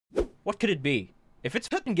What could it be? If it's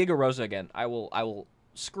fucking Giga Rosa again, I will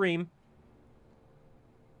scream.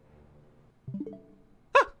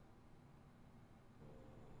 Ah!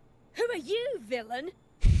 Who are you, villain?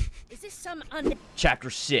 Is this some Chapter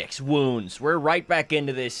 6, Wounds. We're right back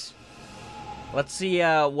into this. Let's see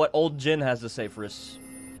what old Jin has to say for us.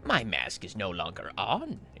 My mask is no longer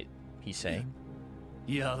on, he's saying.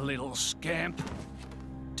 You little scamp.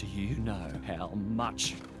 Do you know how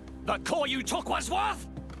much the core you took was worth?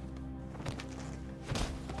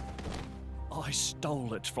 I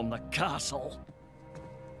stole it from the castle.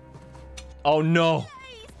 Oh no.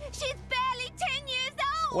 She's barely 10 years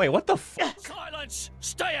old! Wait, what the fuck? Silence!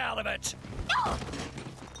 Stay out of it! Oh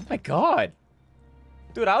my god.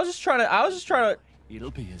 Dude, I was just trying to...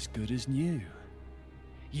 It'll be as good as new.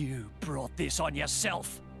 You brought this on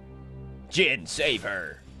yourself. Jin, save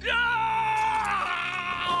her.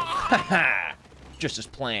 Just as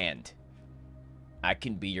planned. I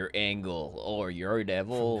can be your angle or your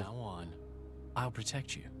devil. From now on, I'll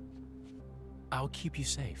protect you. I'll keep you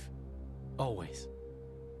safe. Always.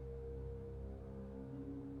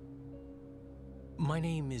 My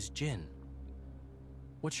name is Jin.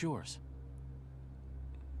 What's yours?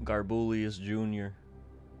 Garbulius Jr.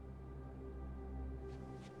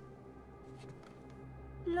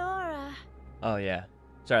 Laura. Oh, yeah.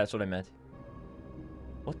 Sorry, that's what I meant.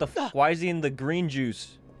 What the fuck? Why is he in the green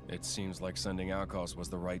juice? It seems like sending Outcast was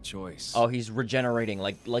the right choice. Oh, he's regenerating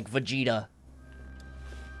like Vegeta.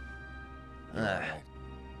 Right.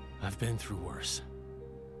 I've been through worse.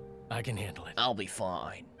 I can handle it. I'll be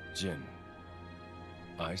fine. Jin,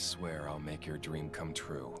 I swear I'll make your dream come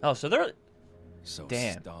true. Oh, so they're... So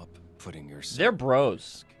damn. Stop putting yourself... They're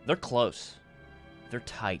bros. They're close. They're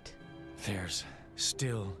tight. There's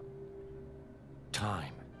still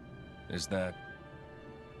time. Is that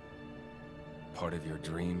part of your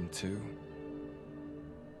dream, too?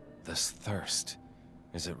 This thirst,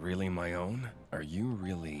 is it really my own? Are you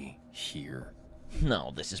really here?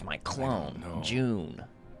 No, this is my clone, June.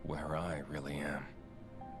 Where I really am.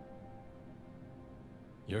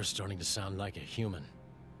 You're starting to sound like a human.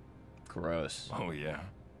 Gross. Oh, yeah?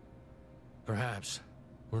 Perhaps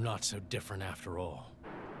we're not so different after all.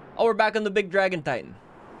 Oh, we're back on the big dragon titan.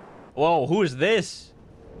 Whoa, who is this?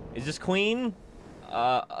 Is this queen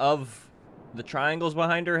of the triangles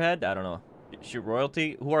behind her head? I don't know. Is she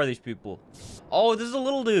royalty? Who are these people? Oh, this is a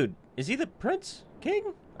little dude. Is he the prince?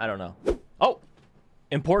 King? I don't know. Oh,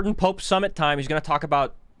 important Pope Summit time. He's going to talk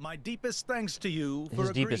about... My deepest thanks to you for his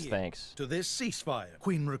agreeing deepest thanks to this ceasefire,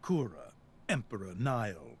 Queen Rakura, Emperor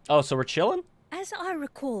Nile. Oh, so we're chilling? As I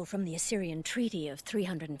recall from the Assyrian treaty of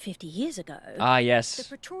 350 years ago, ah, yes, the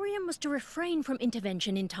Praetorium was to refrain from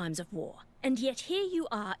intervention in times of war. And yet here you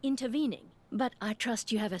are intervening. But I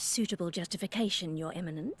trust you have a suitable justification, Your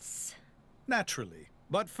Eminence. Naturally.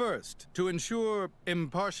 But first, to ensure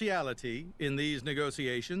impartiality in these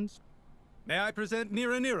negotiations, may I present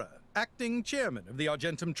Nira, acting chairman of the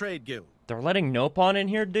Argentum Trade Guild. They're letting Nopon in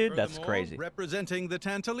here, dude? That's Furthermore, crazy. Representing the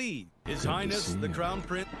Tantal, His Highness the Crown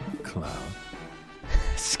Prince. Cloud.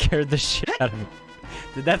 Scared the shit out of me.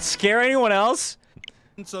 Did that scare anyone else?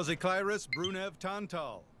 Ozikairis Brunev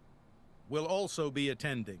Tantal will also be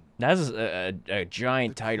attending. That is a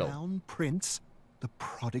giant title. Crown Prince, the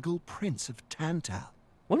prodigal prince of Tantal.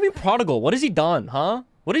 What do you mean prodigal? What has he done, huh?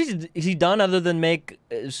 What is he done other than make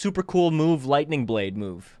a super cool move, lightning blade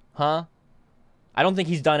move, huh? I don't think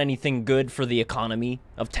he's done anything good for the economy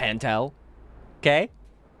of Tantal. Okay?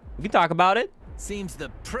 We can talk about it. Seems the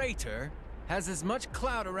Praetor has as much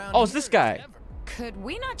clout around. Oh, it's this guy. Could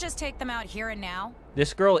we not just take them out here and now?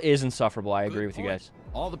 This girl is insufferable. I agree with you guys.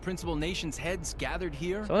 All the principal nations' heads gathered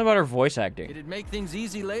here. Something about her voice acting. It'd make things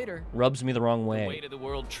easy later. Rubs me the wrong The way. way to the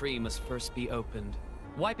world tree must first be opened.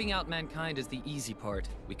 Wiping out mankind is the easy part.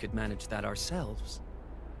 We could manage that ourselves.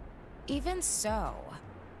 Even so.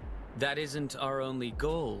 That isn't our only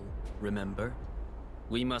goal, remember?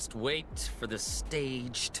 We must wait for the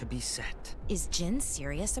stage to be set. Is Jin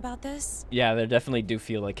serious about this? Yeah, they definitely do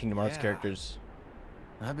feel like Kingdom Hearts characters.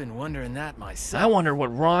 I've been wondering that myself. I wonder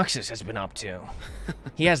what Roxas has been up to.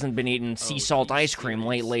 He hasn't been eating sea salt ice cream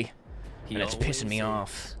lately, and it's pissing me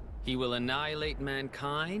off. He will annihilate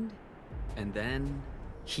mankind, and then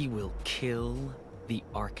he will kill the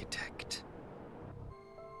architect.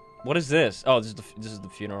 What is this? Oh, this is the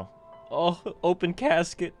funeral. Oh, open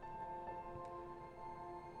casket.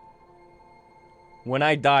 When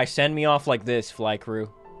I die, send me off like this, fly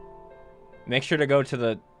crew. Make sure to go to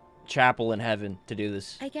the chapel in heaven to do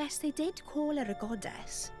this. I guess they did call her a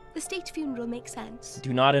goddess. The state funeral makes sense.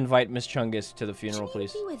 Do not invite Miss Chungus to the funeral,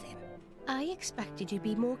 please. Be with him. I expected you'd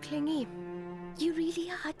be more clingy. You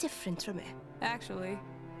really are different from her. Actually,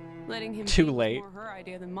 Letting him Too think late. More her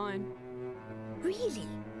idea than mine. Really?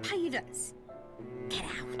 Pirates? Get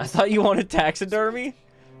out. I thought you wanted taxidermy?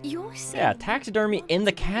 You're saying Yeah, taxidermy in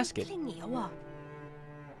the casket. clingy or what?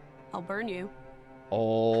 I'll burn you.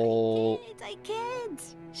 Oh, I kid.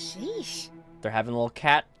 Sheesh. they're having a little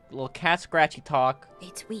cat scratchy talk.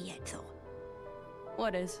 It's weird though.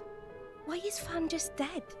 What is? Why is Fan just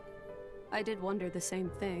dead? I did wonder the same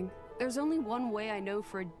thing. There's only one way I know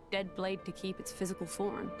for a dead blade to keep its physical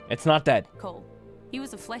form. It's not dead. Cole. He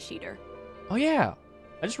was a flesh eater. Oh yeah,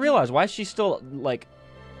 I just realized, why is she still like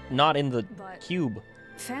not in the But- cube?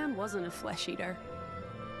 Fan wasn't a flesh eater.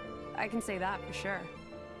 I can say that for sure.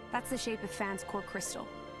 That's the shape of Fan's core crystal.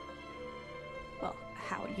 Well,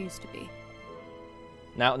 how it used to be.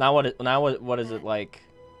 Now what is it like?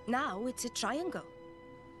 Now it's a triangle.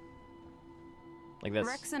 Like this?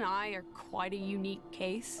 Rex and I are quite a unique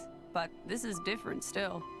case, but this is different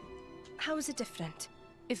still. How is it different?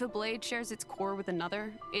 If a blade shares its core with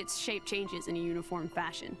another, its shape changes in a uniform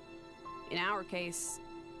fashion. In our case,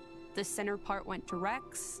 the center part went to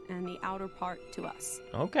Rex, and the outer part to us.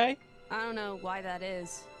 Okay. I don't know why that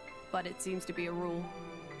is, but it seems to be a rule.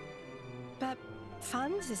 But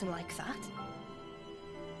Fan's isn't like that.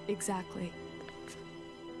 Exactly.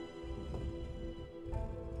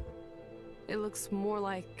 It looks more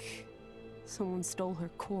like someone stole her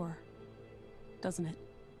core, doesn't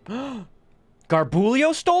it?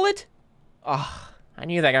 Garbulio stole it? Ah, I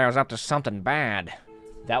knew that guy was up to something bad.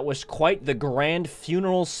 That was quite the grand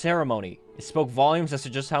funeral ceremony. It spoke volumes as to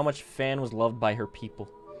just how much Fan was loved by her people.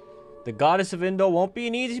 The goddess of Indo won't be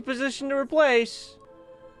an easy position to replace.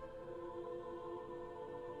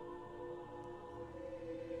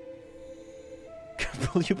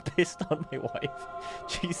 Garbulio pissed on my wife.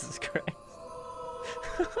 Jesus Christ.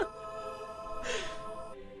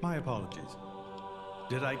 My apologies.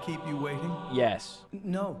 Did I keep you waiting? Yes.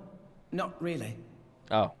 No, not really.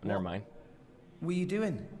 Oh, never mind. What were you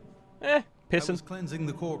doing? I Pissing. was cleansing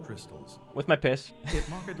the core crystals. With my piss. It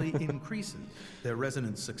markedly increases their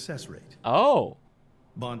resonance success rate. Oh.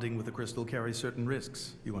 Bonding with the crystal carries certain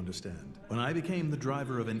risks, you understand. When I became the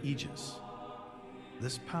driver of an Aegis,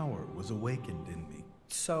 this power was awakened in me.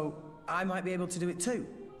 So, I might be able to do it too?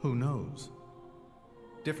 Who knows?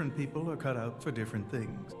 Different people are cut out for different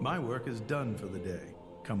things. My work is done for the day.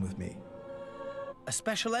 Come with me. A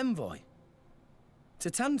special envoy? To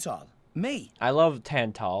Tantal? Me? I love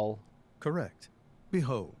Tantal. Correct.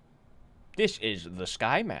 Behold. This is the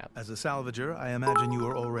sky map. As a salvager, I imagine you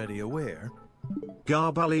are already aware.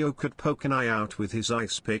 Garbulio could poke an eye out with his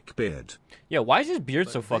ice pick beard. Yeah, why is his beard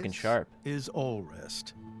so fucking sharp? Is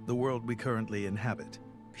Allrest, the world we currently inhabit.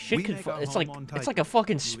 Shit could it's like a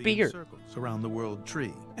fucking spear. Circles around the world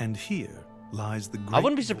tree, and here lies the great I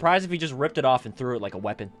wouldn't be surprised if he just ripped it off and threw it like a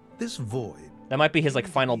weapon. This void. That might be his like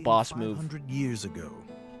final boss move. 500 years ago.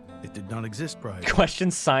 It did not exist prior.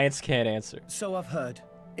 Questions science can't answer. So I've heard.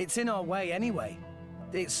 It's in our way anyway.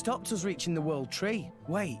 It stopped us reaching the world tree.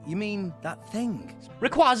 Wait, you mean that thing?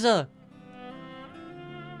 Rayquaza!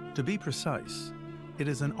 To be precise, it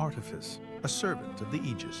is an artifice, a servant of the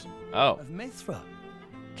Aegis. Oh. Of Mithra.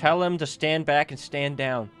 Tell him to stand back and stand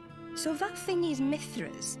down. So if that thing is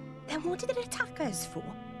Mithra's, then what did it attack us for?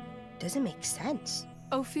 Doesn't make sense.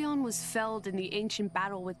 Ophion was felled in the ancient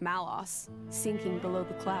battle with Malos, sinking below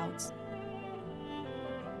the clouds.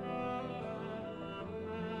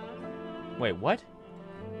 Wait, what?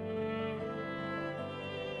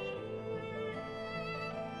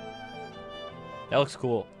 That looks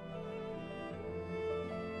cool.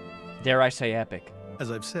 Dare I say epic.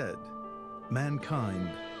 As I've said, mankind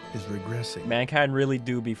is regressing. Mankind really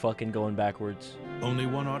do be fucking going backwards. Only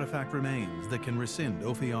one artifact remains that can rescind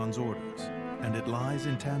Ophion's orders, and it lies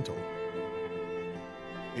in Tantal.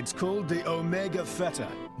 It's called the Omega Fetter.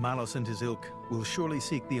 Malos and his ilk will surely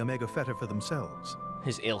seek the Omega Fetter for themselves.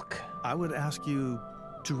 His ilk. I would ask you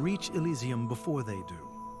to reach Elysium before they do,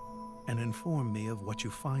 and inform me of what you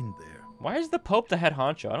find there. Why is the Pope the head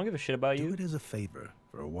honcho? I don't give a shit about you. Do it as a favor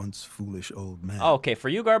for a once foolish old man. Oh, okay, for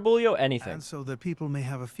you, Garbulio, anything. And so that people may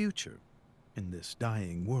have a future in this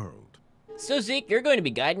dying world. So, Zeke, you're going to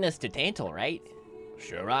be guiding us to Tantal, right?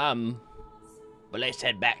 Sure am. But let's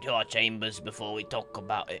head back to our chambers before we talk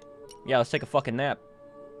about it. Yeah, let's take a fucking nap.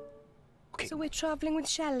 Okay. So we're traveling with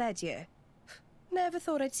Shellhead here? Never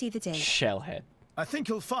thought I'd see the day. Shellhead. I think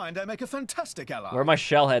you'll find I make a fantastic ally. Where are my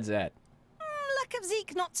shellheads at? Luck of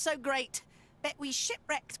Zeke not so great. Bet we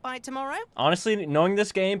shipwrecked by tomorrow. Honestly, knowing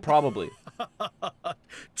this game, probably.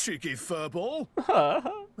 Cheeky furball.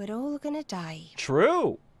 We're all gonna die.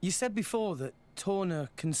 True. You said before that Torna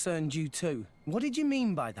concerned you too. What did you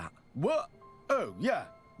mean by that? What? Oh, yeah,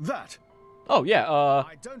 that. Oh, yeah,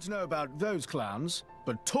 I don't know about those clowns,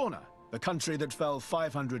 but Torna, the country that fell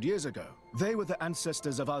 500 years ago, they were the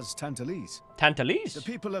ancestors of us Tantalese. Tantalese? The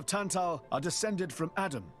people of Tantal are descended from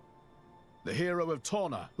Adam, the hero of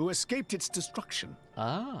Torna, who escaped its destruction.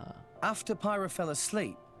 Ah. After Pyra fell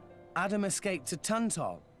asleep, Adam escaped to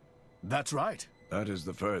Tantal. That's right. That is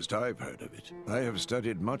the first I've heard of it. I have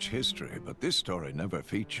studied much history, but this story never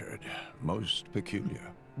featured. Most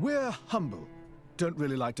peculiar. We're humble. Don't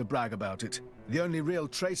really like to brag about it. The only real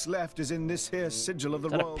trace left is in this here sigil of the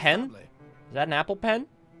Is that royal a pen? family. Is that an apple pen?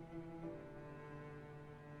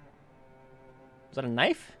 Is that a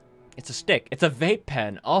knife? It's a stick. It's a vape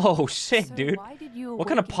pen. Oh, sick, So dude. why did you What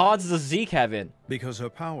kind of awaken pods does Zeke have in? Because her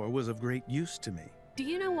power was of great use to me. Do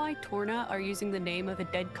you know why Torna are using the name of a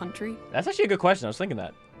dead country? That's actually a good question. I was thinking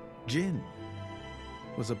that. Jin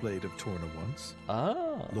was a blade of Torna once.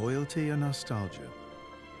 Oh. Loyalty or nostalgia?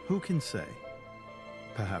 Who can say?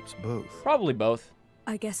 Perhaps both. Probably both.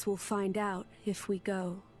 I guess we'll find out if we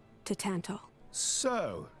go to Tantal.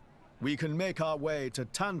 So, we can make our way to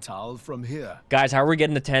Tantal from here. Guys, how are we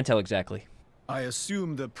getting to Tantal exactly? I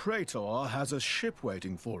assume the Praetor has a ship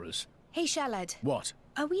waiting for us. Hey, Shalad. What?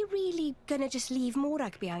 Are we really gonna just leave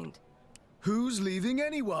Morag behind? Who's leaving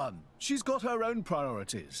anyone? She's got her own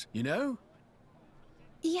priorities, you know?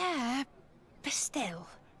 Yeah, but still.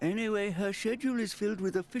 Anyway, her schedule is filled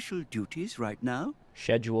with official duties right now.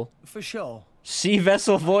 Schedule. For sure. Sea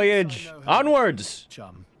vessel voyage. Onwards.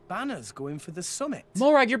 Chum. Banner's going for the summit.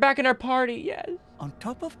 Morag, you're back in our party. Yes. On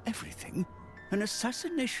top of everything, an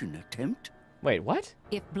assassination attempt. Wait, what?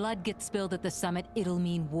 If blood gets spilled at the summit, it'll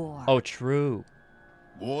mean war. Oh, true.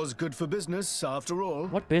 War's good for business, after all.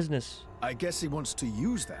 What business? I guess he wants to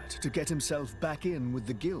use that to get himself back in with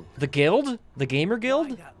the guild. The guild? The gamer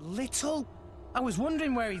guild? That little? I was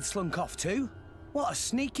wondering where he'd slunk off to. What a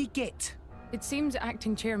sneaky git. It seems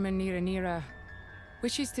acting chairman Nira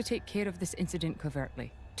wishes to take care of this incident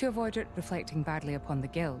covertly, to avoid it reflecting badly upon the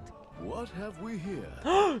guild. What have we here?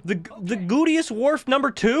 the Goodiest Wharf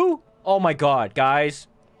 #2? Oh my god, guys.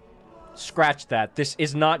 Scratch that. This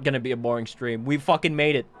is not gonna be a boring stream. We fucking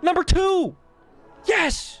made it. #2!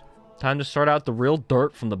 Yes! Time to sort out the real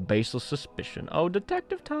dirt from the baseless suspicion. Oh,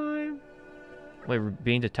 detective time. Wait, we're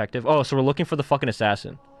being detective? Oh, so we're looking for the fucking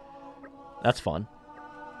assassin. That's fun.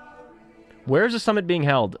 Where's the summit being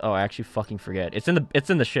held? Oh, I actually fucking forget. It's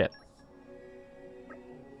in the ship.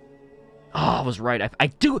 Oh, I was right. I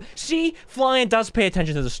do. See? Flyann does pay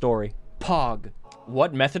attention to the story. Pog.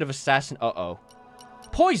 What method of assassin? Uh-oh.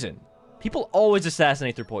 Poison. People always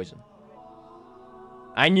assassinate through poison.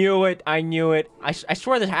 I knew it. I knew it. I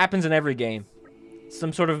swear this happens in every game.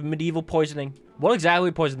 Some sort of medieval poisoning. What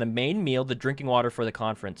exactly poisoned the main meal, the drinking water for the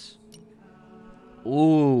conference?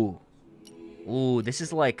 Ooh. Ooh, this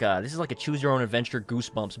is like a choose your own adventure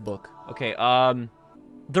Goosebumps book. Okay,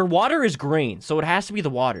 their water is green, so it has to be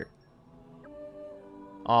the water.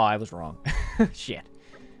 Oh, I was wrong. Shit.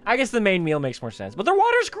 I guess the main meal makes more sense, but their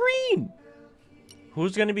water's green!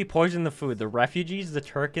 Who's gonna be poisoning the food? The refugees, the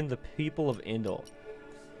Turken, the people of Indol.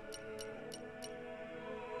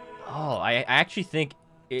 Oh, I actually think...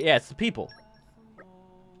 Yeah, it's the people.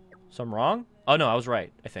 So I'm wrong? Oh, no, I was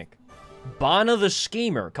right, I think. Bana the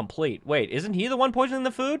Schemer, complete. Wait, isn't he the one poisoning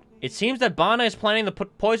the food? It seems that Bana is planning to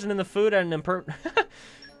put poison in the food and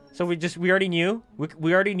So we already knew?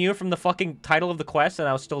 We already knew from the fucking title of the quest, and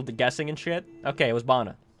I was still guessing and shit? Okay, it was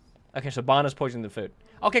Bana. Okay, so Bana's poisoning the food.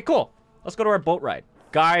 Okay, cool. Let's go to our boat ride.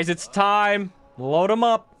 Guys, it's time. Load them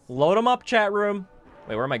up. Load them up, chat room.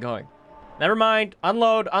 Wait, where am I going? Never mind.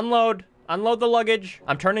 Unload, unload. Unload the luggage.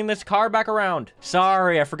 I'm turning this car back around.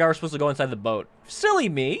 Sorry, I forgot we're supposed to go inside the boat. Silly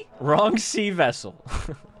me. Wrong sea vessel.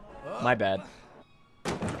 My bad.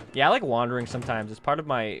 Yeah, I like wandering sometimes. It's part of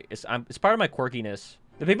my it's part of my quirkiness.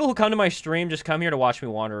 The people who come to my stream just come here to watch me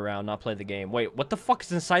wander around, not play the game. Wait, what the fuck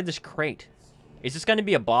is inside this crate? Is this gonna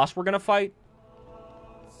be a boss we're gonna fight?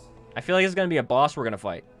 I feel like it's gonna be a boss we're gonna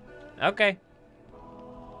fight. Okay.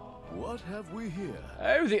 What have we here?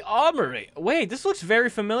 Oh, the armory. Wait, this looks very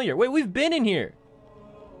familiar. Wait, we've been in here.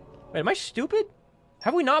 Wait, am I stupid?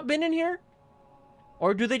 Have we not been in here?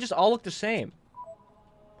 Or do they just all look the same?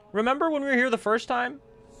 Remember when we were here the first time?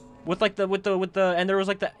 With like and there was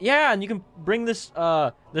like the, yeah, and you can bring this,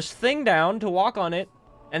 this thing down to walk on it,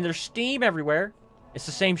 and there's steam everywhere. It's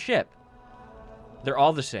the same ship. They're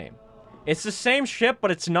all the same. It's the same ship,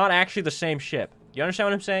 but it's not actually the same ship. You understand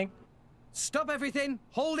what I'm saying? Stop everything!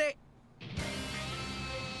 Hold it!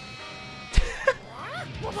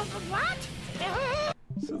 What?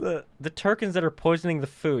 So the Turkens that are poisoning the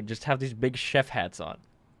food just have these big chef hats on.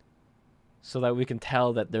 So that we can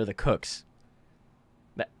tell that they're the cooks.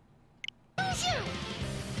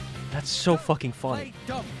 That's so fucking funny.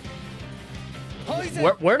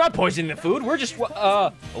 Poison. We're not poisoning the food. We're just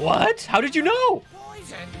what? How did you know?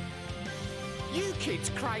 Poison? You kids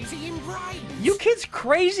crazy in brains. You kids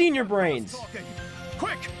crazy in your brains.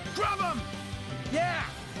 Quick, grab them! Yeah.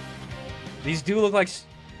 These do look like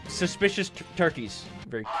suspicious turkeys.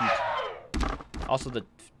 Very cute. Also, the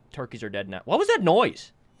turkeys are dead now. What was that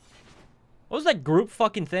noise? What was that group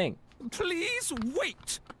fucking thing? Please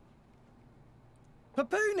wait.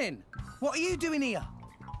 Papoonin, what are you doing here?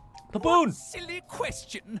 Papoon! Silly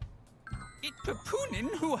question. It's Papoonin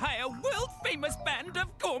who hire world-famous band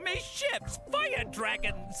of gourmet chefs, fire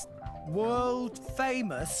dragons. World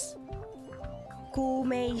famous?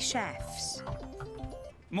 Gourmet chefs.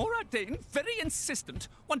 Moradin, very insistent,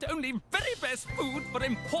 want only very best food for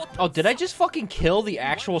important... Oh, did I just fucking kill the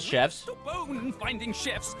actual chefs? ...to bone finding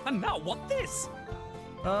chefs, and now what this?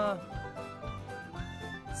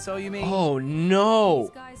 So you mean... Oh, no.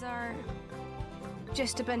 These guys are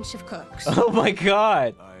just a bunch of cooks. Oh, my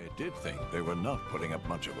God. I did think they were not putting up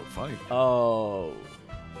much of a fight. Oh.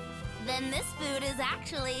 Then this food is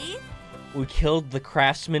actually... We killed the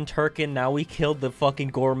craftsman Turkin, now we killed the fucking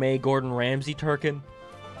gourmet Gordon Ramsay Turkin.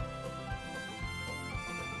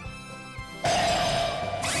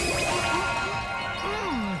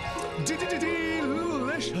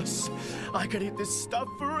 Delicious. I could eat this stuff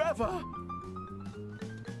forever.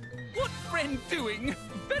 What friend doing?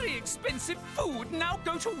 Very expensive food now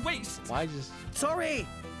go to waste. Why just... Sorry.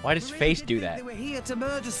 Why does Face do that? They were here to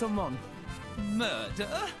murder someone. Murder?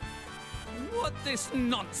 What this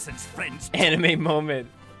nonsense, friends? Anime moment.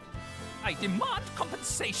 I demand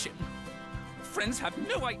compensation. Friends have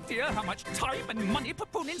no idea how much time and money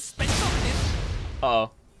Papoonin spent on this.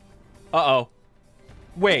 Uh-oh. Uh-oh.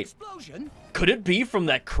 Wait. Explosion? Could it be from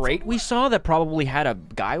that crate we saw that probably had a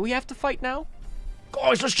guy we have to fight now?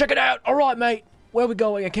 Guys, let's check it out. All right, mate. Where are we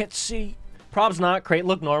going? I can't see. Prob's not. Crate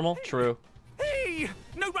look normal. True. Hey!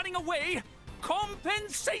 No running away!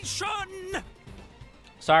 Compensation!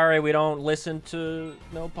 Sorry, we don't listen to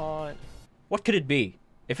No Pod. What could it be?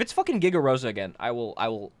 If it's fucking Giga Rosa again, I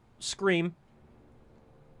will scream.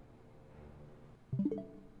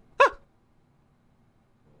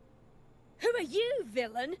 Who are you,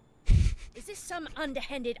 villain? Is this some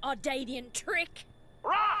underhanded Ardadian trick?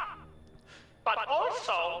 Wrong! But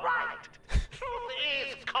also right. Truth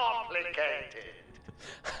is complicated.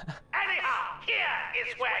 Anyhow, here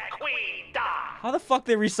is where Queen died. How the fuck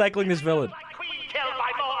they recycling this villain? Queen killed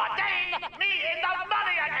by Moradin, me in the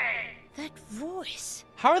money again. That voice.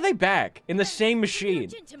 How are they back in the same machine?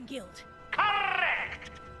 Argentum Guild.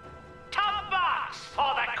 Correct. Top box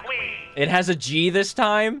for the Queen. It has a G this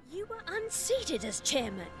time? You were unseated as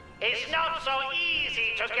chairman. It's not so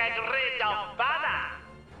easy to get rid of Banner.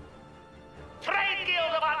 Trade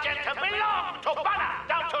Guild of Argentum belong to Banner,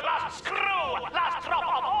 down to last screw, last drop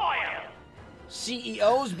of oil.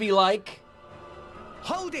 CEOs be like...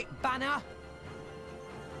 Hold it, Banner!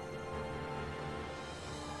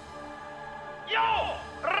 Yo,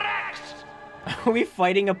 Rex! Are we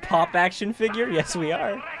fighting a pop action figure? Yes, we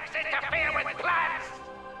are. Rex interfere with plans.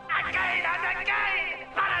 Again and again.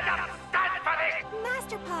 Banner doesn't stand for this.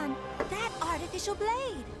 Master Pawn, that artificial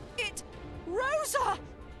blade. It... Rosa!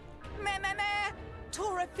 Meh, meh, meh.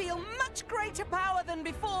 Tora feel much greater power than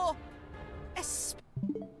before.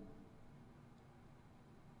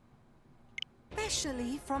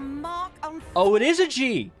 Especially from Mark on... Oh, it is a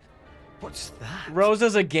G. What's that?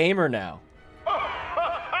 Rosa's a gamer now.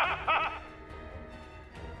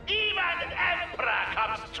 Even Emperor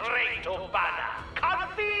comes straight to Banner.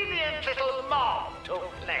 Convenient little mob to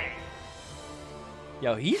play.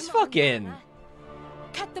 Yo, he's fucking...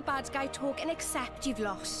 Cut the bad guy talk and accept you've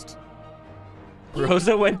lost.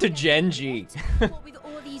 Rosa went to Genji. With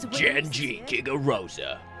all these Genji Giga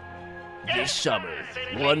Rosa. This summer,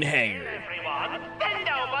 one hanger. Everyone, then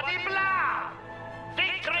nobody blow.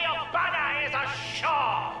 Victory of Banner is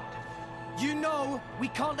assured. You know, we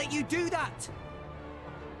can't let you do that.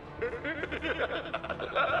 You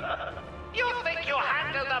think you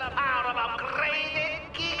handle the power of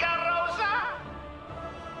upgraded Giga Rosa?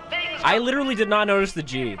 I literally did not notice the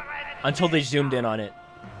G until they zoomed in on it.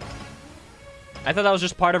 I thought that was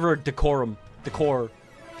just part of her decor.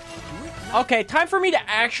 Okay, time for me to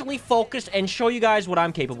actually focus and show you guys what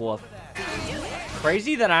I'm capable of.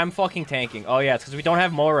 Crazy that I'm fucking tanking. Oh yeah, it's because we don't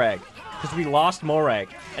have Morag. Because we lost Morag.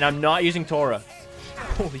 And I'm not using Tora.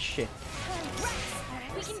 Holy shit.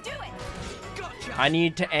 We can do it. I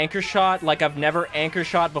need to anchor shot like I've never anchor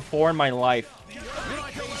shot before in my life.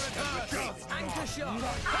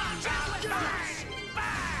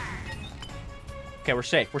 Okay, we're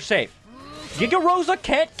safe. We're safe. Giga Rosa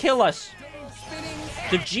can't kill us.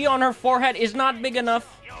 The G on her forehead is not big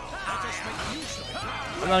enough.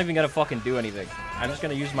 I'm not even gonna fucking do anything. I'm just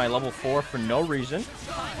gonna use my level 4 for no reason.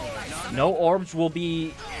 No orbs will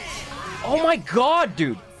be... Oh my god,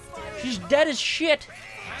 dude! She's dead as shit!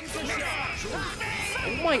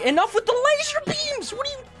 Oh my... Enough with the laser beams! What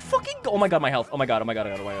are you fucking... Oh my god, my health. Oh my god, oh my god, oh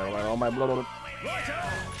my god, oh my god, oh my...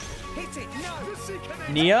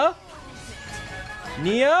 Nia?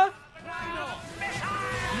 Nia?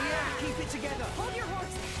 Keep it together. Hold your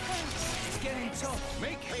horse. It's getting tough.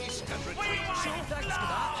 Make haste and retreat. Thanks for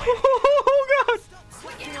that. Oh god!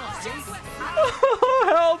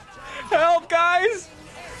 Help! Help, guys!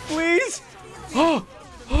 Please! Oh!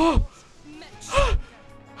 Oh!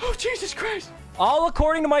 Oh, Jesus Christ! All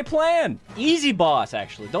according to my plan. Easy boss,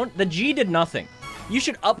 actually. The G did nothing. You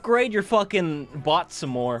should upgrade your fucking bot some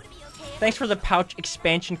more. Thanks for the pouch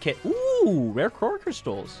expansion kit. Ooh, rare core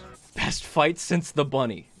crystals. Best fight since the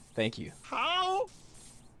bunny. Thank you. How?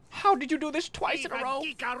 How did you do this twice in a row?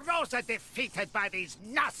 Giga Rosa defeated by these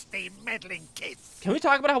nasty meddling kids. Can we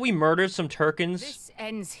talk about how we murdered some Turkins? This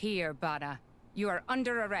ends here, Bana. You are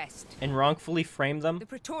under arrest. And wrongfully framed them? The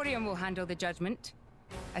Praetorium will handle the judgment.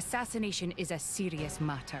 Assassination is a serious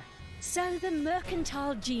matter. So the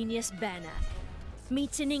mercantile genius Banner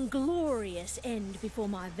meets an inglorious end before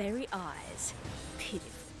my very eyes.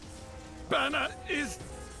 Pitiful. Banner is...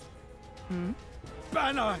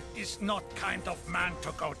 Banner is not kind of man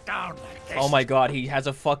to go down like this. Oh my god, he has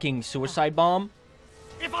a fucking suicide bomb?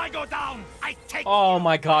 If I go down, I take Oh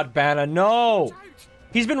my god, Banna, no!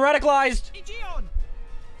 He's been radicalized!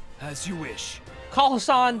 As you wish. Call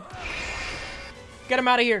Hassan! Get him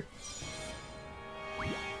out of here!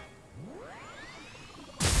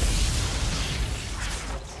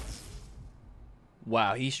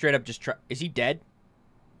 Wow, he straight up just Is he dead?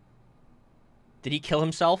 Did he kill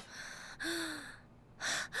himself?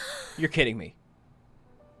 You're kidding me.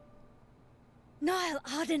 Niall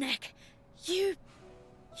Ardenek, you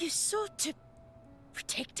sought to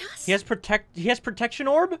protect us? He has protection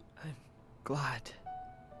orb? I'm glad.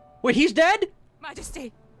 Wait, he's dead?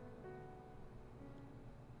 Majesty!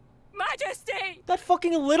 Majesty! That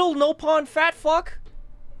fucking little no-pawn fat fuck?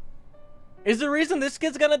 Is the reason this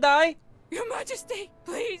kid's gonna die? Your Majesty,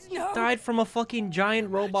 please, no! Died from a fucking giant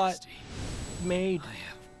robot made.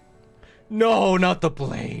 No, not the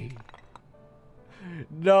blade.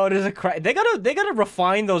 No, there's a crack. They gotta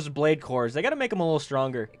refine those blade cores. They gotta make them a little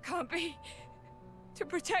stronger. It can't be. To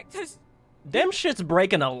protect us. Them shit's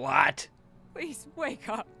breaking a lot. Please wake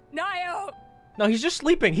up. Niall! No, he's just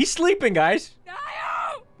sleeping. He's sleeping, guys.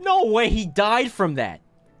 Niall! No way, he died from that.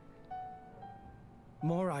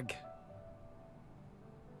 Morag.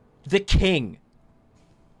 The king.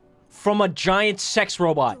 From a giant sex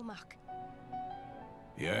robot.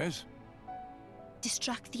 Yes?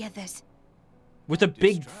 Distract the others. With a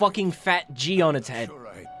big fucking fat G on its head.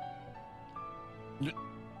 Sure,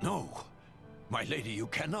 No. My lady, you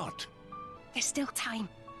cannot. There's still time.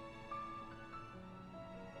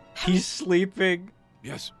 He's sleeping.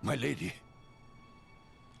 Yes, my lady.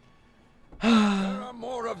 There are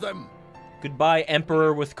more of them. Goodbye,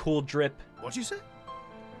 Emperor with cool drip. What'd you say?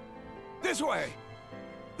 This way.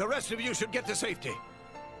 The rest of you should get to safety.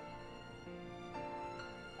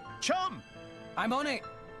 Chum! I'm on it.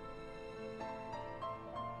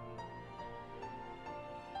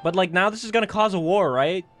 But like now this is gonna cause a war,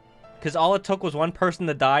 right? Because all it took was one person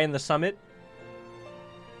to die in the summit.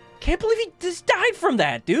 Can't believe he just died from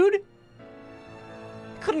that, dude.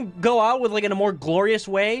 Couldn't go out with like in a more glorious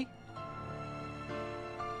way.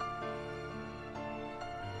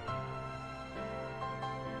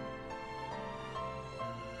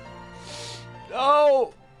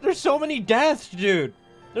 Oh, there's so many deaths, dude.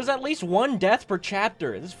 There's at least one death per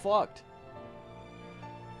chapter. This is fucked.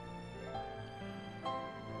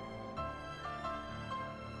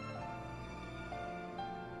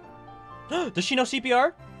 Does she know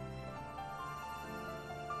CPR?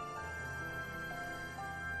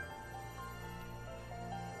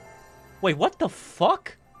 Wait, what the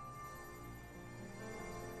fuck?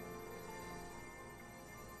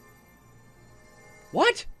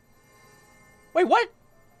 What? Wait, what?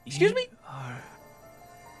 Excuse me?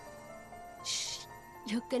 Shh.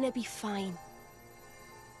 You're gonna be fine.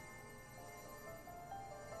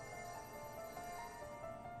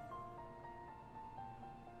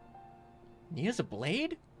 Nia's a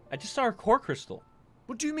blade? I just saw her core crystal.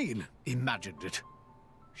 What do you mean, imagined it?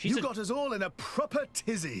 She's You got us all in a proper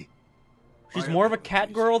tizzy. She's more of a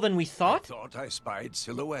cat girl than we thought? I thought I spied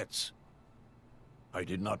silhouettes. I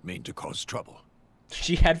did not mean to cause trouble.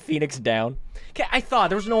 She had Phoenix down. Okay, I thought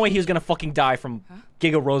there was no way he was gonna fucking die from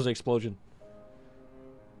Giga Rosa explosion.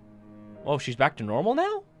 Oh, she's back to normal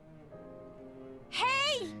now?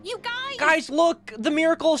 Hey, you guys! Guys, look! The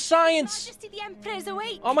miracle of science! Majesty, the Emperor's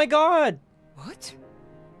awake. Oh my god! What?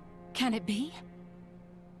 Can it be?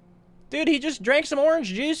 Dude, he just drank some orange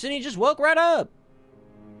juice and he just woke right up.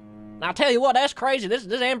 I'll tell you what, that's crazy. This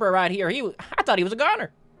Emperor right here, I thought he was a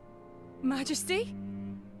goner. Majesty?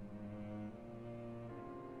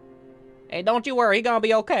 Hey, don't you worry, he gonna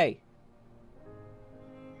be okay.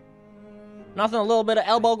 Nothing a little bit of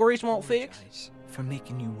elbow grease won't fix. For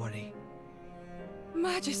making you worry.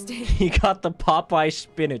 Majesty! He got the Popeye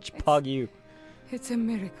spinach, pug you. It's a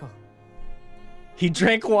miracle. He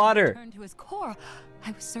drank water. Returned to his core.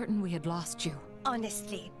 I was certain we had lost you.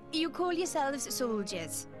 Honestly, you call yourselves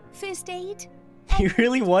soldiers. First aid? He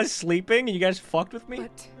really was sleeping and you guys fucked with me?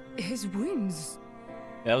 But his wounds...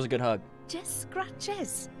 Yeah, that was a good hug. Just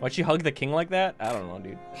scratches. Why'd you hug the king like that? I don't know,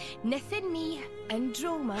 dude. Nothing me and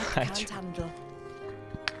Droma can't handle.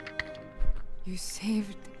 You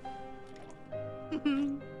saved...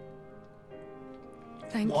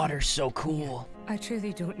 Thank Water's so cool. I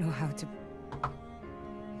truly don't know how to...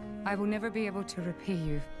 I will never be able to repay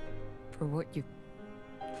you for what you...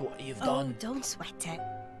 For what you've done. Oh, don't sweat it.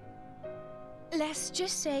 Let's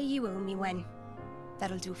just say you owe me one.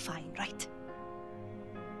 That'll do fine, right?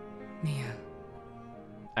 Mia.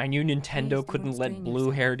 I knew Nintendo couldn't let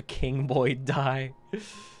blue-haired King Boy die.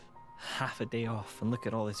 Half a day off and look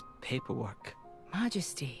at all this paperwork.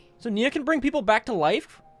 Majesty. So Nia can bring people back to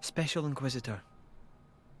life? Special Inquisitor.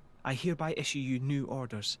 I hereby issue you new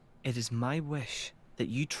orders. It is my wish that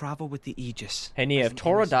you travel with the Aegis. Hey Nia, if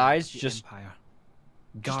Tora dies, just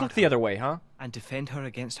look the other way, huh? And defend her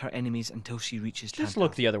against her enemies until she reaches Tantal. Just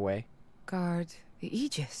look the other way. Guard the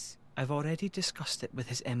Aegis. I've already discussed it with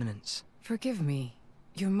His Eminence. Forgive me,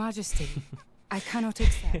 Your Majesty. I cannot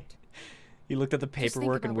accept. He looked at the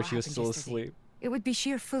paperwork and wished he was still asleep. It would be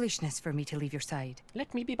sheer foolishness for me to leave your side.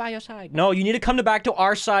 Let me be by your side. No, you need to come back to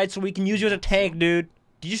our side so we can use you as a tank, dude.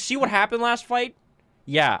 Did you see what happened last fight?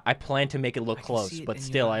 Yeah, I planned to make it look close, but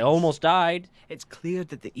still, I almost died. It's clear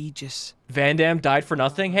that the Aegis... Van Damme died for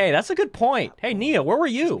nothing? Hey, that's a good point. Hey, Nia, where were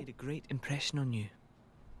you? Made a great impression on you.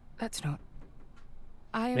 That's not...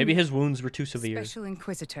 I am Maybe his wounds were too severe. Special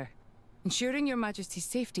Inquisitor. Ensuring Your Majesty's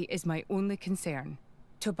safety is my only concern.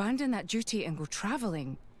 To abandon that duty and go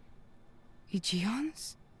traveling...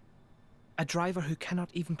 Aegeons? A driver who cannot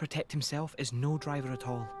even protect himself is no driver at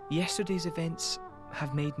all. Yesterday's events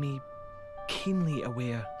have made me keenly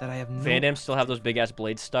aware that I have no... Van Damme still have those big-ass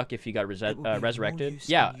blades stuck if he got resurrected?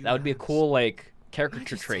 Yeah, that would be a cool, like,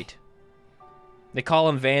 caricature trait. They call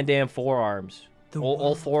him Van Damme Forearms.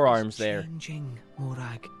 All forearms there.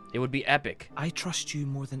 Morag. It would be epic. I trust you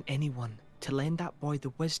more than anyone to lend that boy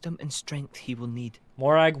the wisdom and strength he will need.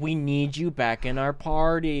 Morag, we need you back in our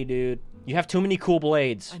party, dude. You have too many cool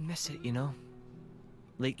blades. I miss it, you know.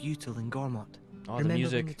 Lake Util and Gormott. Oh, Remember the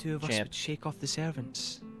music when the two of us champ. would shake off the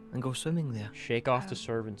servants and go swimming there? Shake off the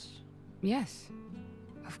servants. Yes,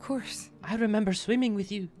 of course. I remember swimming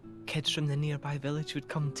with you. Kids from the nearby village would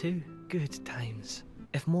come too. Good times.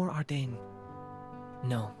 If more Ardennes...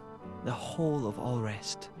 No, the whole of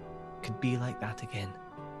Allrest could be like that again.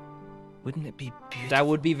 Wouldn't it be beautiful? That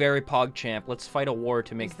would be very PogChamp. Let's fight a war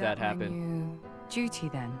to make that happen. Duty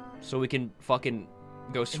then. So we can fucking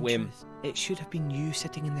go swim. In truth, it should have been you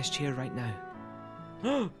sitting in this chair right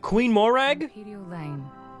now. Queen Morag? Imperial line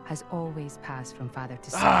has always passed from father to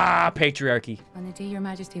son. Ah, patriarchy. On the day Your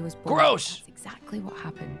Majesty was born, Gross! That's exactly what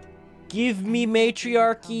happened. Give me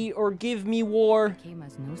matriarchy or give me war. It came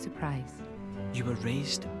as no surprise. You were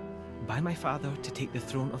raised by my father to take the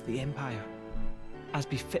throne of the Empire, as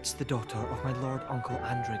befits the daughter of my Lord Uncle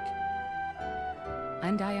Andrig.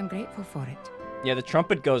 And I am grateful for it. Yeah, the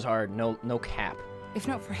trumpet goes hard. No cap. If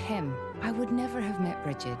not for him, I would never have met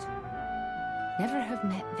Bridget. Never have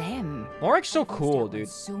met them. Morag's so cool, dude.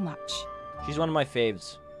 So much. She's one of my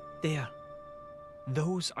faves. There.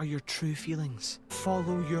 Those are your true feelings.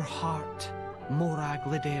 Follow your heart, Morag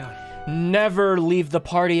Lidair. Never leave the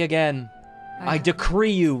party again. I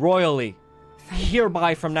decree you royally,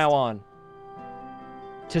 hereby from now on,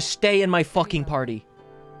 to stay in my fucking party.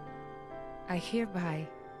 I hereby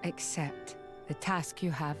accept the task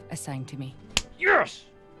you have assigned to me. Yes!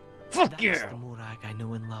 Fuck That's yeah! the Morag I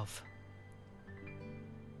know and love.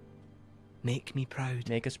 Make me proud.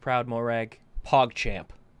 Make us proud, Morag. PogChamp.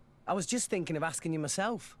 I was just thinking of asking you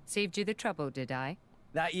myself. Saved you the trouble, did I?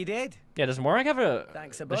 That you did. Yeah, does Morag have a...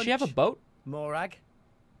 Thanks a Does bunch. she have a boat? Morag.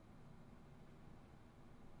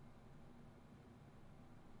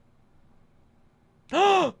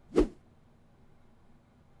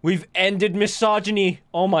 We've ended misogyny.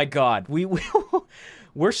 Oh my god.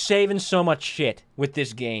 We're saving so much shit with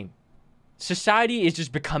this game. Society is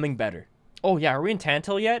just becoming better. Oh, yeah. Are we in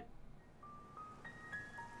Tantal yet?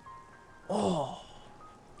 Oh.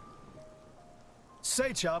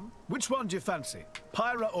 Say, chum, which one do you fancy?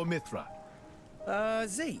 Pyra or Mithra?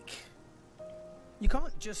 Zeke. You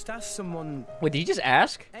can't just ask someone... Wait, did you just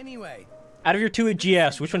ask? Anyway. Out of your two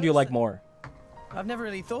GS, which one do you like more? I've never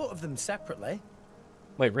really thought of them separately.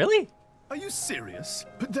 Wait, really? Are you serious?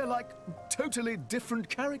 But they're like totally different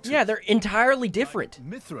characters. Yeah, they're entirely different. Like,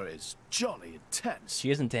 Mithra is jolly intense.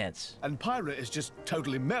 She is intense. And Pyra is just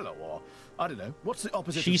totally mellow, or I don't know. What's the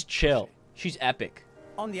opposite? She's chill. She's epic.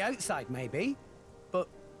 On the outside, maybe. But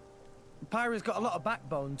Pyra's got a lot of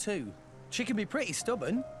backbone, too. She can be pretty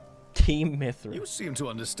stubborn. Team Mithra. You seem to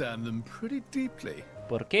understand them pretty deeply.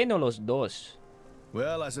 ¿Por qué no los dos?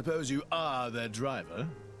 Well, I suppose you are their driver.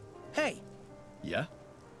 Hey. Yeah?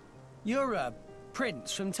 You're a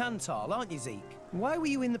prince from Tantal, aren't you, Zeke? Why were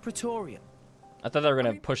you in the Praetorium? I thought they were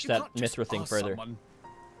going to push that Mithra thing further.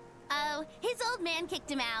 Oh, his old man kicked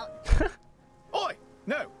him out. Oi!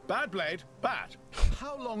 No, bad blade, bad.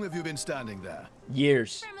 How long have you been standing there?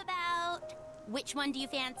 Years. From about... Which one do you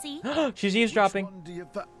fancy? She's eavesdropping. Which one do you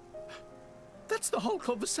That's the whole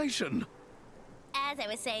conversation. As I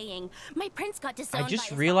was saying, my prince got disowned. I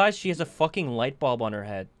just realized she has a fucking light bulb on her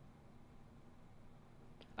head.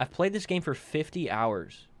 I've played this game for 50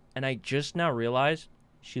 hours, and I just now realized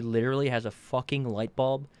she literally has a fucking light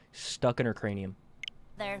bulb stuck in her cranium.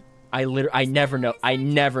 There. I never noticed. I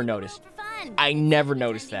never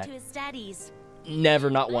noticed that. Never,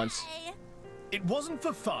 not once. It wasn't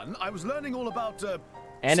for fun. I was learning all about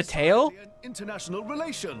And a tail? and international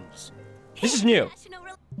relations. This is new.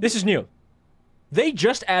 This is new. They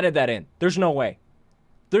just added that in. There's no way.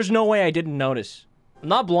 There's no way I didn't notice. I'm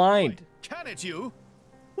not blind. Can it, you?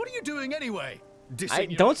 What are you doing anyway?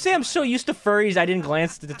 Don't say I'm so used to furries I didn't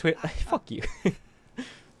glance to the Twitter. Fuck you.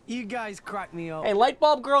 You guys crack me up. Hey, light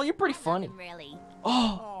bulb girl, you're pretty funny. Really?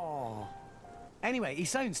 Oh. Anyway, he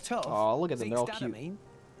sounds tough. Oh, look at them. They're all Zeke's cute. dad, I mean.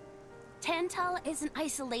 Tantal is an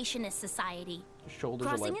isolationist society. Shoulders are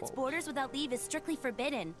Crossing light its bulbs. borders without leave is strictly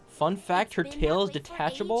forbidden. Fun fact, her It's been tail is that way for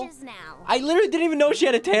detachable. ages now. I literally didn't even know she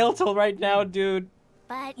had a tail till right now, dude.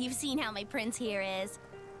 But you've seen how my prince here is.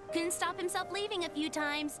 Couldn't stop himself leaving a few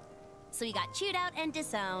times, so he got chewed out and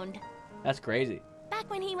disowned. That's crazy. Back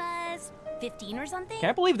when he was 15 or something.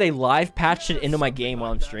 Can't believe they live patched it into my game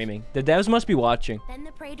while I'm streaming. The devs must be watching. Then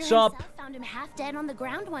the praetor Sup? himself found him half dead on the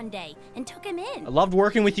ground one day and took him in. I loved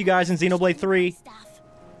working with you guys in Xenoblade 3.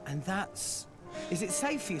 And that's... Is it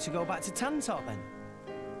safe for you to go back to Tantal, then?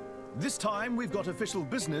 This time we've got official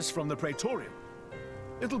business from the Praetorium.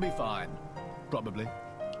 It'll be fine. Probably.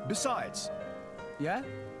 Besides... Yeah?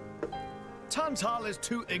 Tantal is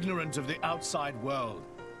too ignorant of the outside world.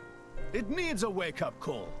 It needs a wake-up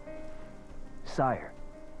call. Sire,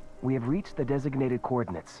 we have reached the designated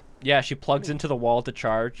coordinates. Yeah, she plugs into the wall to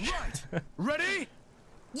charge. Ready?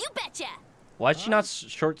 You betcha! Why is she not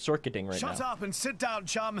short-circuiting right Shut now? up and sit down,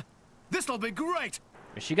 chum. This'll be great.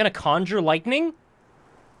 Is she gonna conjure lightning?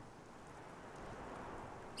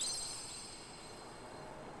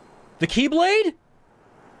 The Keyblade?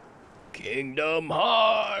 Kingdom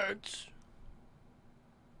Hearts.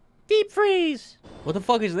 Deep freeze. What the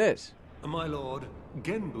fuck is this? My lord,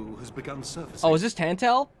 Genbu has begun surfacing. Oh, is this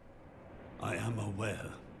Tantal? I am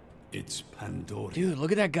aware. It's Pandora. Dude,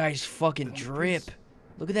 look at that guy's fucking drip.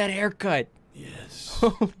 Look at that haircut. Yes.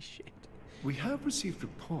 Holy shit. We have received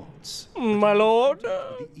reports. My lord.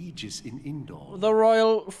 The Aegis in Indor. The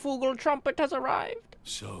royal Fugel trumpet has arrived.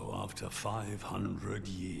 So after 500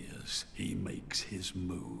 years, he makes his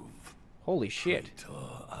move. Holy shit.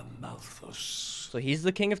 Praetor Amalthus. So he's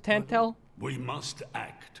the king of Tantal? We must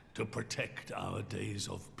act to protect our days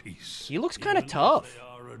of peace. He looks kind of even if tough. They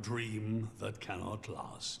are a dream that cannot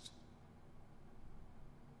last.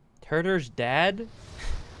 Turtur's dad?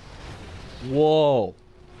 Whoa.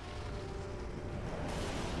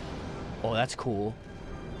 Oh, that's cool.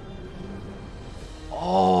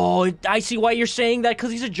 Oh, I see why you're saying that,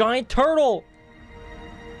 because he's a giant turtle.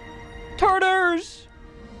 Turters!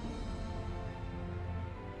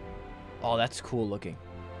 Oh, that's cool looking.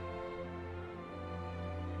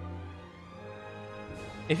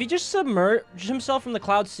 If he just submerged himself from the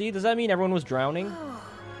cloud sea, does that mean everyone was drowning?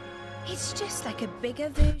 It's just like a bigger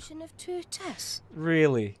version of Turtus.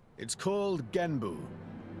 Really? It's called Genbu.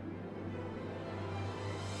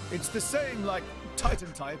 It's the same, like,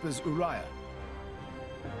 Titan type as Uriah.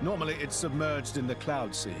 Normally, it's submerged in the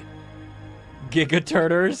Cloud Sea. Giga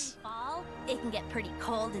Turters? Fall, it can get pretty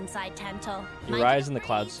cold inside Tantal. Uriah's in the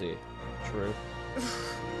cloud sea. True.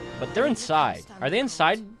 But they're inside. Are they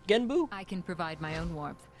inside Genbu? I can provide my own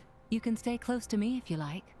warmth. You can stay close to me if you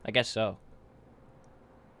like. I guess so.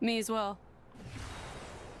 Me as well.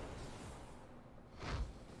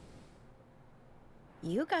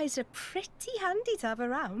 You guys are pretty handy to have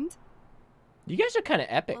around. You guys are kind of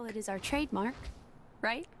epic. Well, it is our trademark,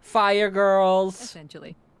 right? Fire girls.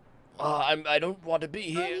 Essentially. I don't want to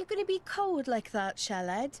be Are here. you gonna be cold like that,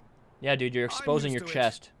 Shellhead? Yeah, dude, you're exposing your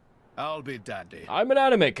chest. I'll be dandy. I'm an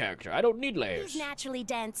anime character. I don't need layers. He's naturally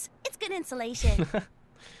dense. It's good insulation.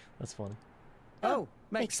 That's funny. Oh,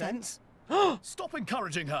 makes sense. Stop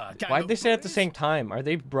encouraging her. Why'd they say it at the same time? Are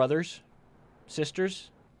they brothers? Sisters?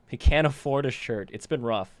 He can't afford a shirt. It's been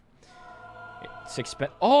rough. It's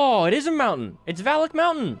expensive. Oh, it is a mountain. It's Valak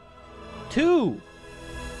Mountain. 2.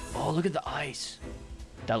 Oh, look at the ice.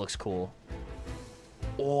 That looks cool.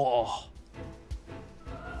 Oh.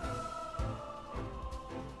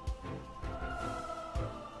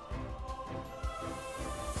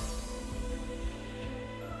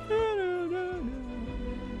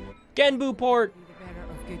 Genbu Port.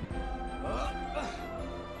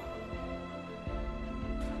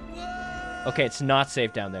 Okay, it's not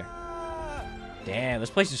safe down there. Damn, this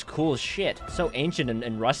place is cool as shit. So ancient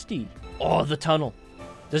and rusty. Oh, the tunnel.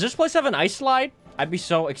 Does this place have an ice slide? I'd be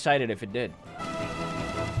so excited if it did.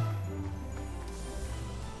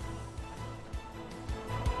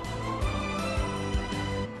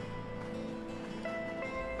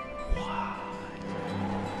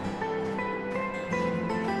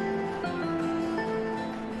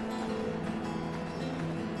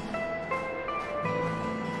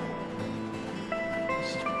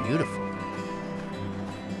 Beautiful.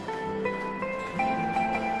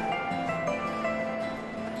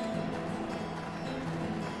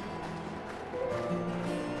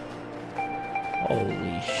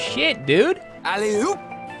 Holy shit, dude. Alley-oop.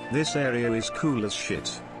 This area is cool as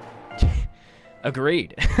shit.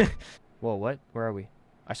 Agreed. Whoa, what? Where are we?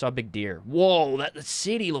 I saw a big deer. Whoa, the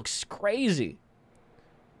city looks crazy.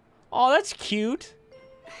 Oh, that's cute.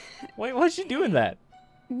 Wait, what's she doing that?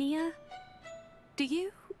 Nia, do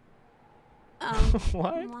you...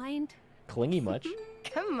 What? mind? Clingy much?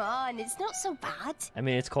 Come on, it's not so bad. I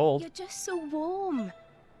mean, it's cold. You're just so warm.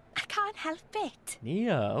 I can't help it.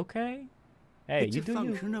 Nia, okay. Hey, It's you a do you.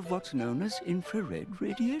 function of what's known as infrared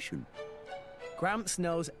radiation. Gramps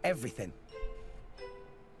knows everything.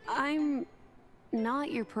 I'm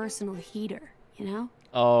not your personal heater, you know?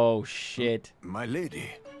 Oh, shit. My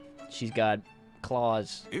lady. She's got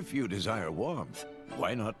claws. If you desire warmth,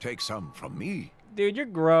 why not take some from me? Dude, you're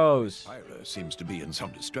gross. Pyra seems to be in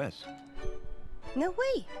some distress. No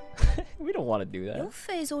way. We don't want to do that. Your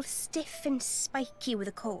fur is all stiff and spiky with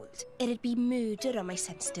a cold. It'd be murder on my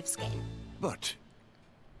sensitive skin. But,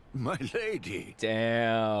 my lady.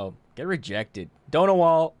 Damn. Get rejected. Donut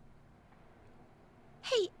wall.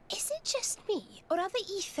 Hey, is it just me, or are the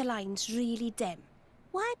ether lines really dim?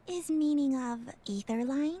 What is meaning of ether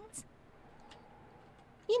lines?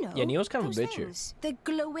 You know, Yeah, Neo's kind of a those bitch here. things, the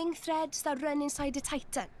glowing threads that run inside a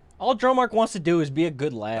titan. All Dromark wants to do is be a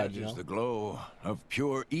good lad, That you is know? the glow of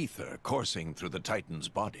pure ether coursing through the Titan's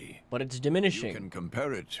body. But it's diminishing. You can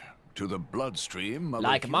compare it to the bloodstream of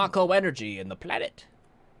Like a Mako energy in the planet.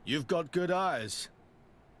 You've got good eyes.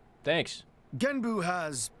 Thanks. Genbu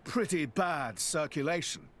has pretty bad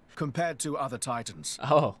circulation compared to other Titans.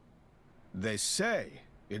 Oh. They say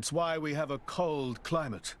it's why we have a cold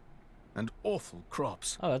climate and awful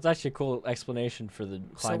crops. Oh, that's actually a cool explanation for the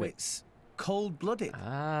climate. So it's cold-blooded.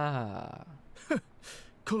 Ah.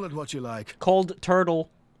 Call it what you like. Cold turtle.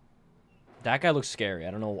 That guy looks scary.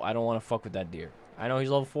 I don't know. I don't want to fuck with that deer. I know he's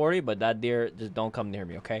level 40, but that deer, just don't come near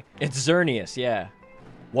me, okay? It's Xerneas, yeah.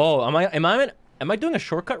 Whoa, am I doing a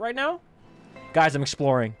shortcut right now? Guys, I'm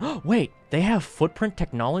exploring. Wait, they have footprint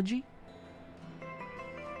technology?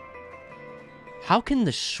 How can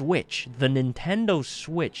the Switch, the Nintendo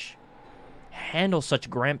Switch, handle such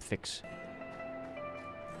gramphics?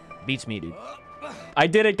 Beats me, dude. I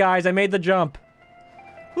did it, guys. I made the jump.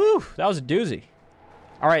 Whew, that was a doozy.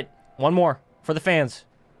 All right, one more for the fans.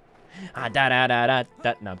 No,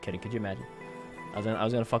 I'm kidding. Could you imagine? I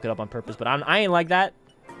was gonna fuck it up on purpose, but I ain't like that.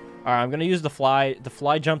 All right, I'm gonna use the fly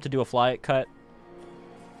jump to do a fly cut.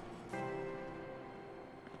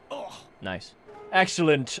 Nice.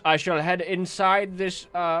 Excellent. I shall head inside this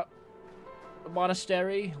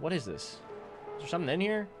monastery. What is this? Is there something in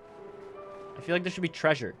here? I feel like there should be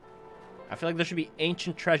treasure. I feel like there should be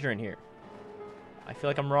ancient treasure in here. I feel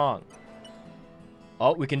like I'm wrong.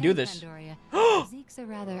 Oh, we can do this. Zeke's a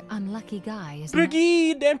rather unlucky guy, isn't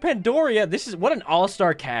Brigid and Pandoria. This is what an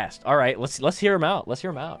all-star cast. All right, let's hear him out. Let's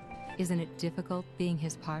hear him out. Isn't it difficult being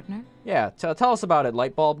his partner? Yeah, tell us about it,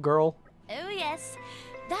 Lightbulb Girl. Oh yes,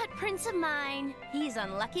 that prince of mine. He's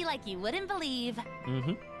unlucky like you wouldn't believe.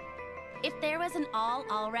 Mm-hmm. If there was an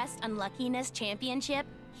all-rest unluckiness championship,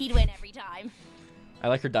 he'd win every time. I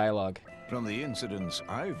like her dialogue. From the incidents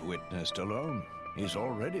I've witnessed alone, he's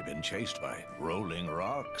already been chased by rolling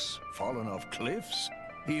rocks, fallen off cliffs,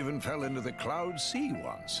 he even fell into the cloud sea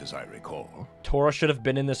once, as I recall. Tora should have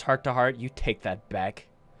been in this heart-to-heart. You take that back.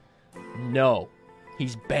 No.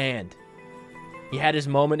 He's banned. He had his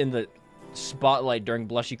moment in the spotlight during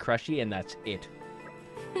Blushy Crushy, and that's it.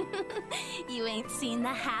 You ain't seen the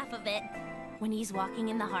half of it. When he's walking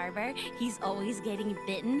in the harbor, he's always getting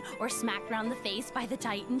bitten or smacked around the face by the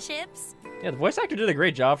Titan ships. Yeah, the voice actor did a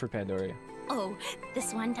great job for Pandoria. Oh,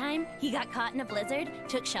 this one time, he got caught in a blizzard,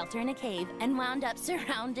 took shelter in a cave, and wound up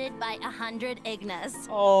surrounded by 100 Ignas.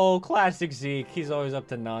 Oh, classic Zeke. He's always up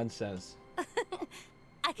to nonsense.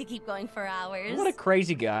 I could keep going for hours. What a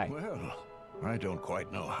crazy guy. Well, I don't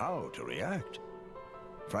quite know how to react.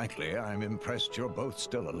 Frankly, I'm impressed you're both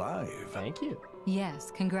still alive. Thank you.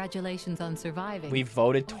 Yes, congratulations on surviving. We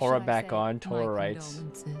voted Or Tora should I back say, on. Tora my rights.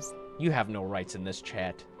 condolences. You have no rights in this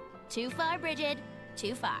chat. Too far, Bridget.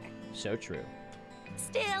 Too far. So true.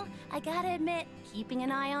 Still, I gotta admit, keeping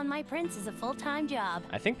an eye on my prince is a full-time job.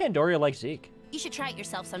 I think Pandoria likes Zeke. You should try it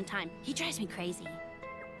yourself sometime. He drives me crazy.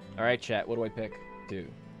 All right, chat. What do I pick? Two.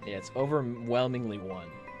 Yeah, it's overwhelmingly one.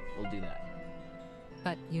 We'll do that.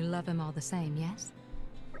 But you love him all the same, yes?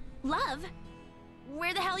 Love?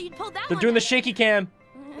 Where the hell you pulled that They're one doing the out? shaky cam.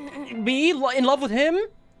 Me in love with him?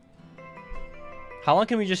 How long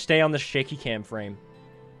can we just stay on the shaky cam frame?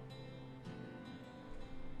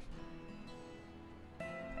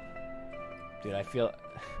 Dude, I feel...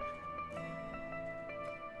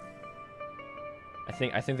 I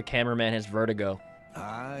think the cameraman has vertigo.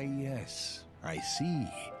 Ah, yes. I see.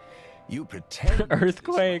 You pretend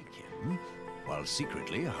Earthquake. to dislike him, while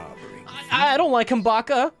secretly harboring. I don't like him,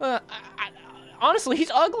 Baka. Honestly,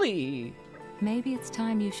 he's ugly. Maybe it's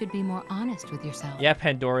time you should be more honest with yourself. Yeah,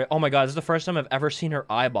 Pandoria. Oh my god, this is the first time I've ever seen her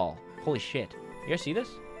eyeball. Holy shit. You guys see this?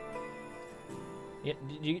 Yeah,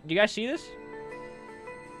 do you guys see this?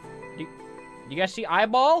 Do you guys see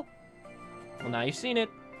eyeball? Well, now you've seen it.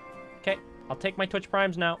 Okay, I'll take my Twitch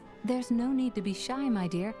Primes now. There's no need to be shy, my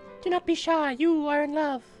dear. Do not be shy. You are in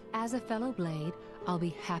love. As a fellow Blade, I'll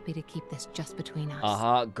be happy to keep this just between us.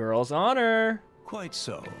 Uh-huh, girl's honor. Quite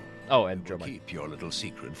so. Oh, and Joe. Keep your little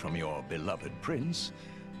secret from your beloved prince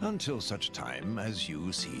until such time as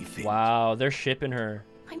you see fit. Wow, they're shipping her.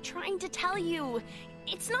 I'm trying to tell you.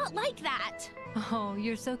 It's not like that. Oh,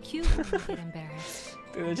 you're so cute when you get embarrassed.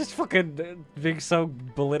 Dude, they're just fucking being so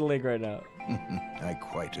belittling right now. I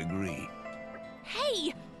quite agree.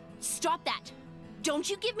 Hey! Stop that! Don't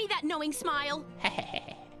you give me that knowing smile!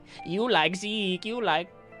 You like Zeke, you like...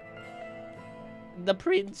 the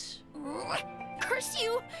prince. Curse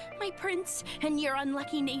you, my prince, and your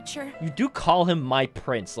unlucky nature. You do call him my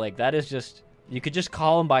prince. Like, that is just... You could just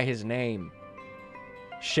call him by his name.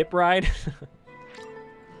 Shipride?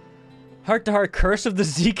 Heart-to-heart Curse of the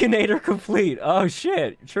Zekinator complete. Oh,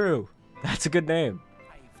 shit. True. That's a good name.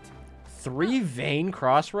 3 Vein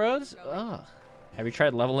Crossroads? Ugh. Have you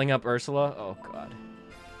tried leveling up Ursula? Oh, God.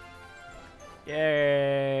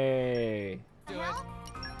 Yay.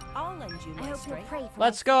 I'll lend you my strength.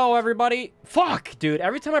 Let's go, everybody. Fuck, dude.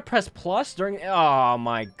 Every time I press plus during... Oh,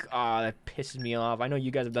 my God. That pisses me off. I know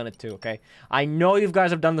you guys have done it, too, okay? I know you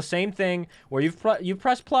guys have done the same thing where you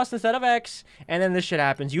press plus instead of X, and then this shit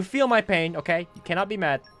happens. You feel my pain, okay? You cannot be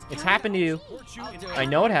mad. It's happened to you. I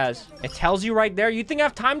know it has. It tells you right there. You think I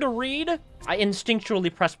have time to read? I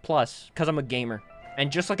instinctually press plus because I'm a gamer.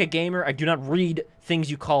 And just like a gamer, I do not read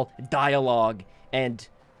things you call dialogue and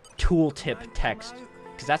tooltip text.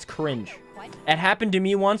 Because that's cringe. It happened to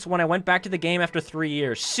me once when I went back to the game after 3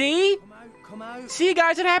 years. See? See,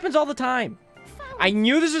 guys, it happens all the time. I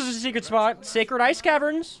knew this was a secret spot. Sacred Ice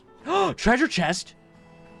Caverns. Treasure chest.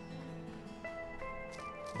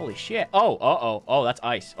 Holy shit. Oh, uh-oh. Oh, that's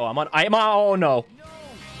ice. Oh, oh, no.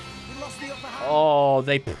 Oh,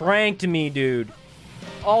 they pranked me, dude.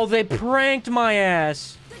 Oh, they pranked my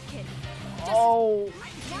ass. Oh.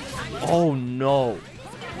 Oh, no.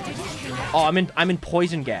 Oh, I'm in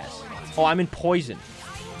poison gas. Oh, I'm in poison.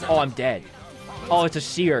 Oh, I'm dead. Oh, it's a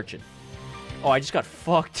sea urchin. Oh, I just got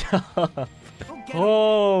fucked up.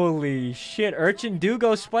 Holy shit. Urchin do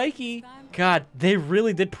go spiky. God, they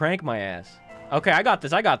really did prank my ass. Okay, I got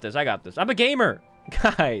this. I got this. I got this. I'm a gamer.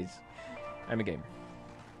 Guys, I'm a gamer.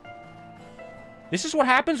 This is what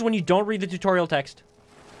happens when you don't read the tutorial text.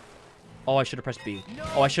 Oh, I should have pressed B.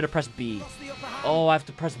 Oh, I should have pressed B. Oh, I have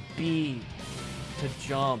to press B to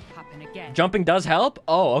jump. Jumping does help?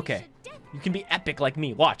 Oh, okay. You can be epic like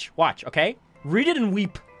me. Watch, watch, okay? Read it and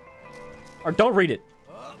weep. Or don't read it.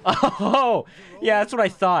 Oh, yeah, that's what I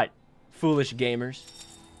thought. Foolish gamers.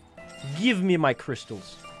 Give me my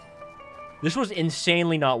crystals. This was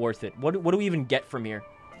insanely not worth it. What do we even get from here?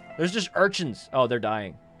 There's just urchins. Oh, they're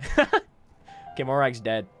dying. Okay, Morag's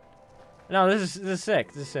dead. No, this is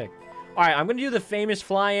sick. This is sick. All right, I'm gonna do the famous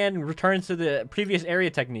flyann and return to the previous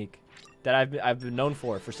area technique that I've been known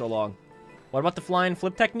for so long. What about the flying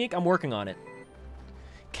flip technique? I'm working on it.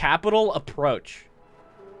 Capital approach.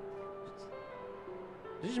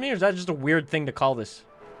 Is this just me, or is that just a weird thing to call this?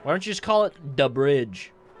 Why don't you just call it the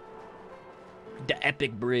bridge? The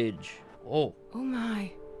epic bridge. Oh. Oh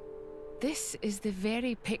my. This is the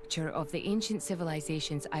very picture of the ancient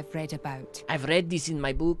civilizations I've read about. I've read this in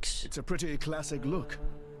my books. It's a pretty classic look.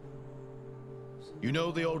 You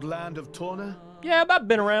know the old land of Torna? Yeah, I've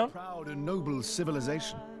been around. Proud and noble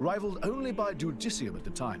civilization, rivaled only by Judicium at the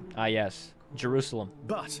time. Ah, yes. Jerusalem.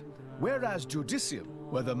 But, whereas Judicium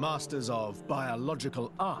were the masters of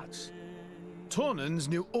biological arts, Tornans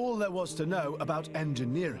knew all there was to know about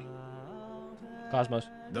engineering. Cosmos.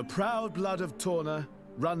 The proud blood of Torna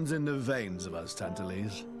runs in the veins of us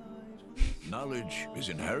Tantalese. Knowledge is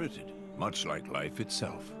inherited, much like life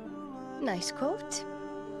itself. Nice quote.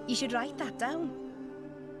 You should write that down.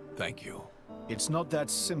 Thank you. It's not that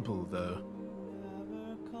simple, though.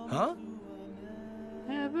 Huh?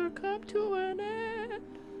 Never come to an end.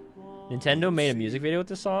 Nintendo made a music video with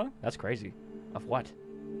this song? That's crazy. Of what?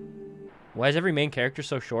 Why is every main character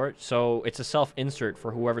so short? So it's a self-insert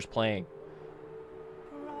for whoever's playing.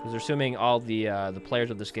 Because they're assuming all the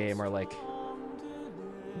players of this game are like...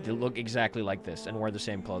 They look exactly like this and wear the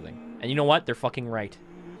same clothing. And you know what? They're fucking right.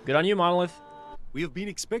 Good on you, Monolith. We have been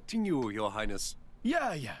expecting you, Your Highness.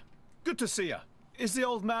 Yeah. Good to see you. Is the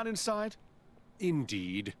old man inside?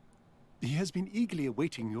 Indeed. He has been eagerly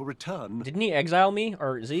awaiting your return. Didn't he exile me,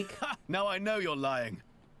 or Zeke? Now I know you're lying.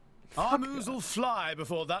 Our moves will fly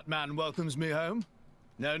before that man welcomes me home.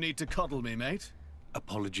 No need to coddle me, mate.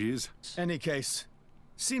 Apologies. Any case,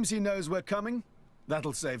 seems he knows we're coming.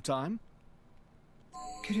 That'll save time.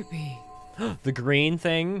 Could it be? The green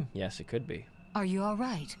thing? Yes, it could be. Are you all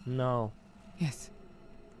right? No. Yes.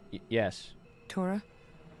 Yes. Tora?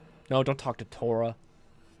 No, don't talk to Tora.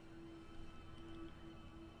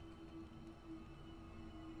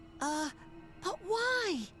 But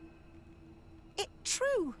why? It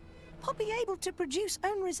true. Poppy able to produce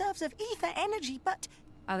own reserves of ether energy, but...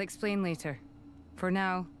 I'll explain later. For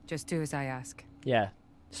now, just do as I ask. Yeah.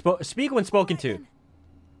 Speak when spoken to.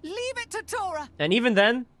 Leave it to Tora. And even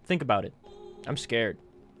then, think about it. I'm scared.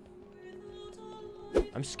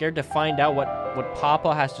 I'm scared to find out what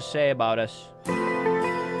Papa has to say about us.